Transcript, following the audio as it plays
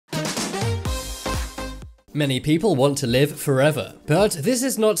Many people want to live forever, but this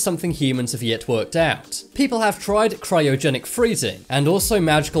is not something humans have yet worked out. People have tried cryogenic freezing and also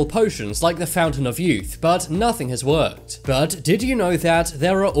magical potions like the Fountain of Youth, but nothing has worked. But did you know that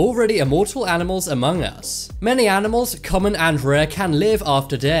there are already immortal animals among us? Many animals, common and rare, can live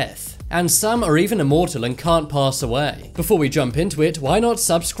after death, and some are even immortal and can't pass away. Before we jump into it, why not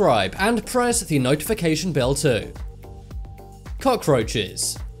subscribe and press the notification bell too?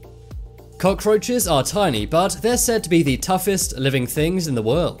 Cockroaches. Cockroaches are tiny, but they're said to be the toughest living things in the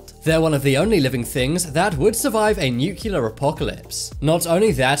world. They're one of the only living things that would survive a nuclear apocalypse. Not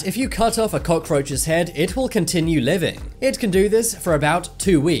only that, if you cut off a cockroach's head, it will continue living. It can do this for about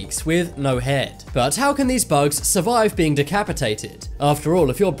 2 weeks with no head. But how can these bugs survive being decapitated? After all,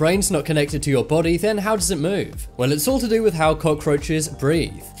 if your brain's not connected to your body, then how does it move? Well, it's all to do with how cockroaches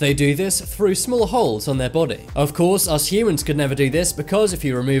breathe. They do this through small holes on their body. Of course, us humans could never do this because if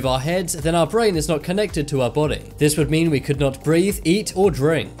you remove our heads, then our brain is not connected to our body. This would mean we could not breathe, eat, or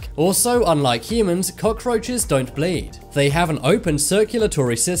drink. Also, unlike humans, cockroaches don't bleed. They have an open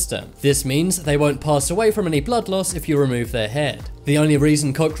circulatory system. This means they won't pass away from any blood loss if you remove their head. The only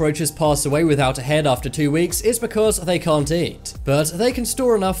reason cockroaches pass away without a head after 2 weeks is because they can't eat, but they can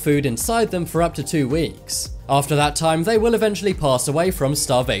store enough food inside them for up to 2 weeks. After that time, they will eventually pass away from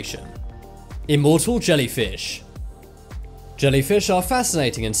starvation. Immortal jellyfish. Jellyfish are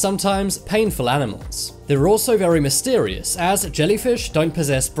fascinating and sometimes painful animals. They're also very mysterious, as jellyfish don't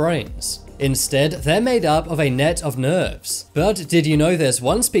possess brains. Instead, they're made up of a net of nerves. But did you know there's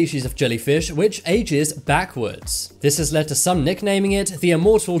one species of jellyfish which ages backwards? This has led to some nicknaming it the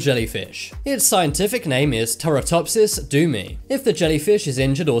immortal jellyfish. Its scientific name is Turritopsis doomy. If the jellyfish is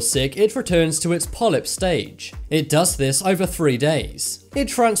injured or sick, it returns to its polyp stage. It does this over 3 days. It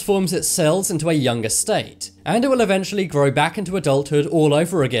transforms its cells into a younger state, and it will eventually grow back into adulthood all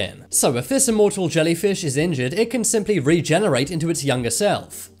over again. So if this immortal jellyfish is injured, it can simply regenerate into its younger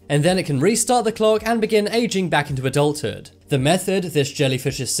self, and then it can restart the clock and begin aging back into adulthood. The method this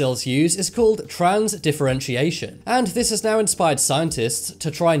jellyfish's cells use is called transdifferentiation, and this has now inspired scientists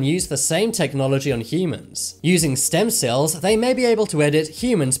to try and use the same technology on humans. Using stem cells, they may be able to edit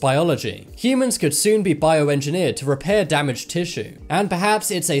humans' biology. Humans could soon be bioengineered to repair damaged tissue, and perhaps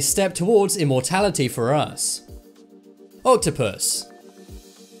it's a step towards immortality for us. Octopus.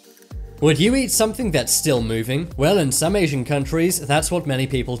 Would you eat something that's still moving? Well, in some Asian countries, that's what many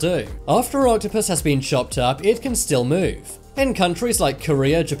people do. After an octopus has been chopped up, it can still move. In countries like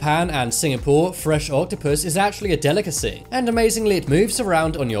Korea, Japan, and Singapore, fresh octopus is actually a delicacy, and amazingly it moves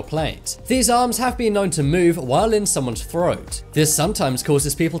around on your plate. These arms have been known to move while in someone's throat. This sometimes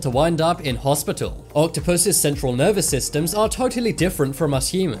causes people to wind up in hospital. Octopus's central nervous systems are totally different from us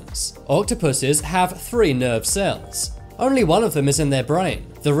humans. Octopuses have 3 nerve cells. Only one of them is in their brain.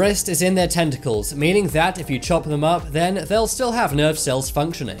 The rest is in their tentacles, meaning that if you chop them up, then they'll still have nerve cells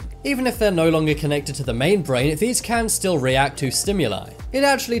functioning. Even if they're no longer connected to the main brain, these can still react to stimuli. It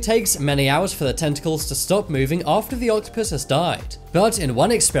actually takes many hours for the tentacles to stop moving after the octopus has died. But in one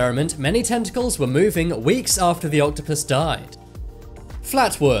experiment, many tentacles were moving weeks after the octopus died.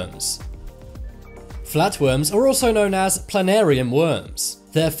 Flatworms. Flatworms are also known as planarian worms.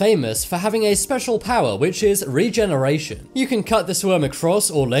 They're famous for having a special power, which is regeneration. You can cut this worm across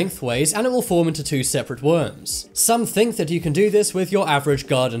or lengthways and it will form into 2 separate worms. Some think that you can do this with your average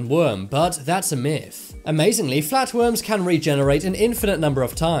garden worm, but that's a myth. Amazingly, flatworms can regenerate an infinite number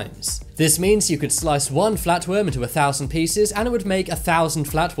of times. This means you could slice one flatworm into 1,000 pieces and it would make 1,000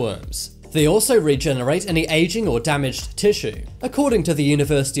 flatworms. They also regenerate any aging or damaged tissue. According to the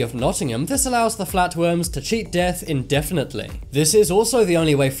University of Nottingham, this allows the flatworms to cheat death indefinitely. This is also the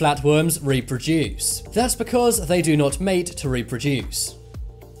only way flatworms reproduce. That's because they do not mate to reproduce.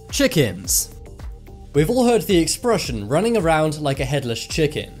 Chickens. We've all heard the expression running around like a headless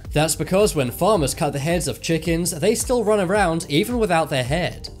chicken. That's because when farmers cut the heads of chickens, they still run around even without their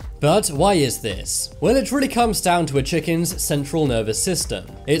head. But why is this? Well, it really comes down to a chicken's central nervous system.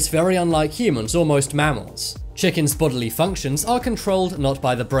 It's very unlike humans or most mammals. Chickens' bodily functions are controlled not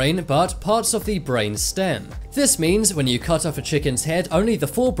by the brain, but parts of the brain stem. This means when you cut off a chicken's head, only the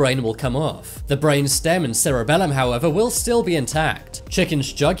forebrain will come off. The brain stem and cerebellum, however, will still be intact.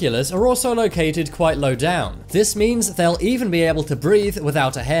 Chickens' jugulars are also located quite low down. This means they'll even be able to breathe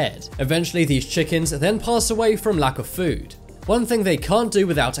without a head. Eventually, these chickens then pass away from lack of food. One thing they can't do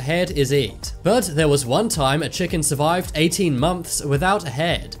without a head is eat. But there was one time a chicken survived 18 months without a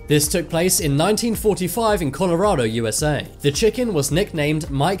head. This took place in 1945 in Colorado, USA. The chicken was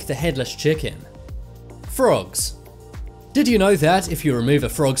nicknamed Mike the Headless Chicken. Frogs. Did you know that if you remove a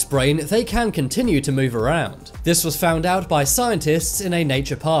frog's brain, they can continue to move around? This was found out by scientists in a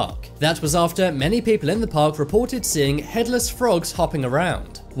nature park. That was after many people in the park reported seeing headless frogs hopping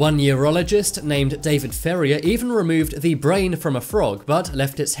around. One neurologist named David Ferrier even removed the brain from a frog but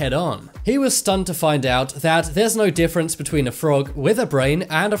left its head on. He was stunned to find out that there's no difference between a frog with a brain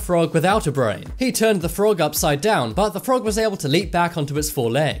and a frog without a brain. He turned the frog upside down, but the frog was able to leap back onto its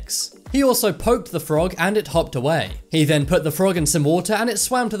 4 legs. He also poked the frog and it hopped away. He then put the frog in some water and it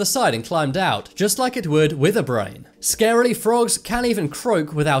swam to the side and climbed out, just like it would with a brain. Scarily, frogs can even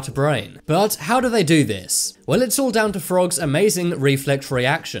croak without a brain. But how do they do this? Well, it's all down to frogs' amazing reflex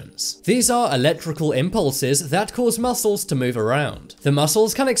reactions. These are electrical impulses that cause muscles to move around. The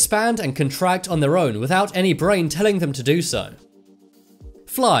muscles can expand and contract on their own without any brain telling them to do so.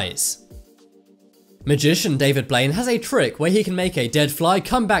 Flies. Magician David Blaine has a trick where he can make a dead fly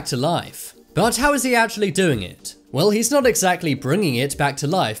come back to life. But how is he actually doing it? Well, he's not exactly bringing it back to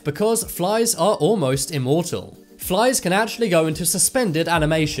life because flies are almost immortal. Flies can actually go into suspended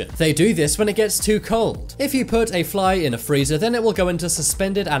animation. They do this when it gets too cold. If you put a fly in a freezer, then it will go into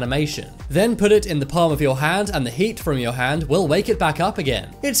suspended animation. Then put it in the palm of your hand and the heat from your hand will wake it back up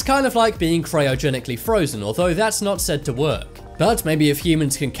again. It's kind of like being cryogenically frozen, although that's not said to work. But maybe if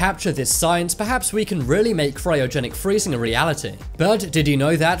humans can capture this science, perhaps we can really make cryogenic freezing a reality. But did you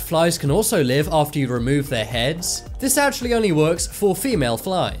know that flies can also live after you remove their heads? This actually only works for female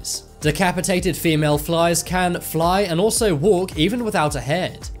flies. Decapitated female flies can fly and also walk even without a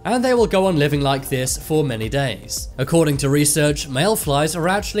head, and they will go on living like this for many days. According to research, male flies are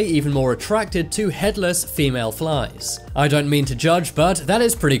actually even more attracted to headless female flies. I don't mean to judge, but that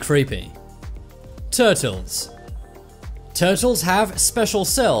is pretty creepy. Turtles. Turtles have special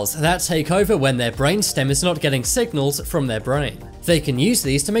cells that take over when their brainstem is not getting signals from their brain. They can use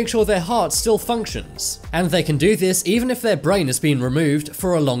these to make sure their heart still functions, and they can do this even if their brain has been removed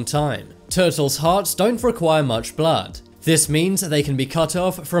for a long time. Turtles' hearts don't require much blood. This means they can be cut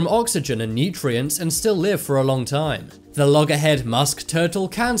off from oxygen and nutrients and still live for a long time. The loggerhead musk turtle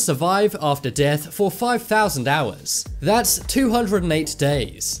can survive after death for 5,000 hours. That's 208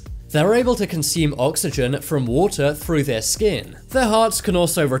 days. They're able to consume oxygen from water through their skin. Their hearts can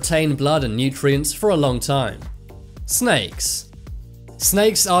also retain blood and nutrients for a long time. Snakes.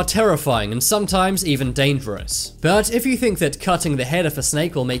 Snakes are terrifying and sometimes even dangerous. But if you think that cutting the head of a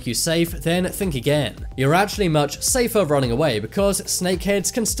snake will make you safe, then think again. You're actually much safer running away because snake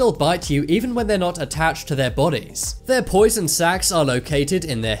heads can still bite you even when they're not attached to their bodies. Their poison sacs are located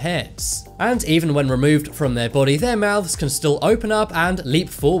in their heads. And even when removed from their body, their mouths can still open up and leap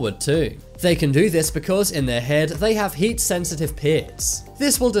forward too. They can do this because in their head they have heat-sensitive pits.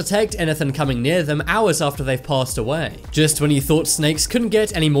 This will detect anything coming near them hours after they've passed away. Just when you thought snakes couldn't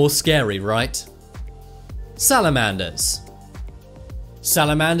get any more scary, right? Salamanders.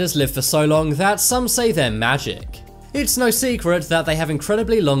 Salamanders live for so long that some say they're magic. It's no secret that they have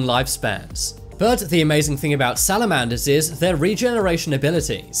incredibly long lifespans. But the amazing thing about salamanders is their regeneration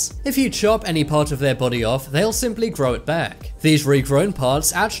abilities. If you chop any part of their body off, they'll simply grow it back. These regrown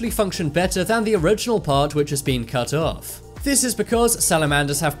parts actually function better than the original part which has been cut off. This is because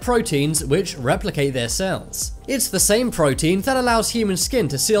salamanders have proteins which replicate their cells. It's the same protein that allows human skin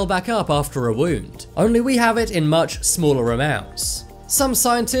to seal back up after a wound, only we have it in much smaller amounts. Some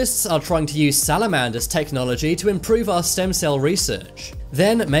scientists are trying to use salamanders technology to improve our stem cell research.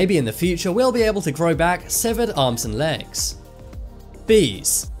 Then, maybe in the future, we'll be able to grow back severed arms and legs.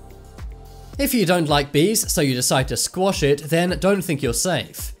 Bees. If you don't like bees, so you decide to squash it, then don't think you're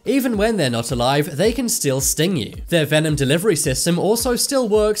safe. Even when they're not alive, they can still sting you. Their venom delivery system also still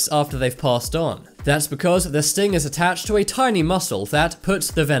works after they've passed on. That's because the sting is attached to a tiny muscle that puts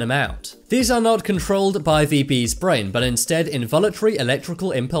the venom out. These are not controlled by the bee's brain, but instead involuntary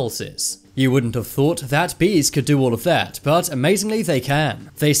electrical impulses. You wouldn't have thought that bees could do all of that, but amazingly they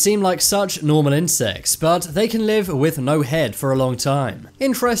can. They seem like such normal insects, but they can live with no head for a long time.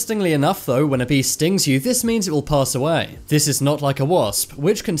 Interestingly enough though, when a bee stings you, this means it will pass away. This is not like a wasp,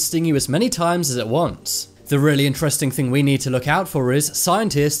 which can sting you as many times as it wants. The really interesting thing we need to look out for is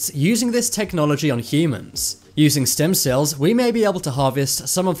scientists using this technology on humans. Using stem cells, we may be able to harvest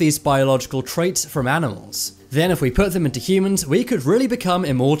some of these biological traits from animals. Then if we put them into humans, we could really become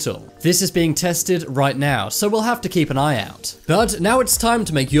immortal. This is being tested right now, so we'll have to keep an eye out. But now it's time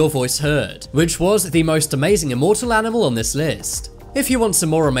to make your voice heard. Which was the most amazing immortal animal on this list? If you want some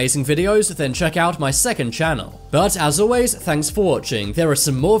more amazing videos, then check out my second channel. But as always, thanks for watching. There are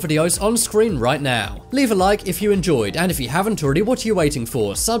some more videos on screen right now. Leave a like if you enjoyed, and if you haven't already, what are you waiting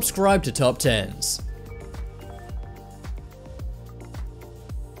for? Subscribe to Top 10s.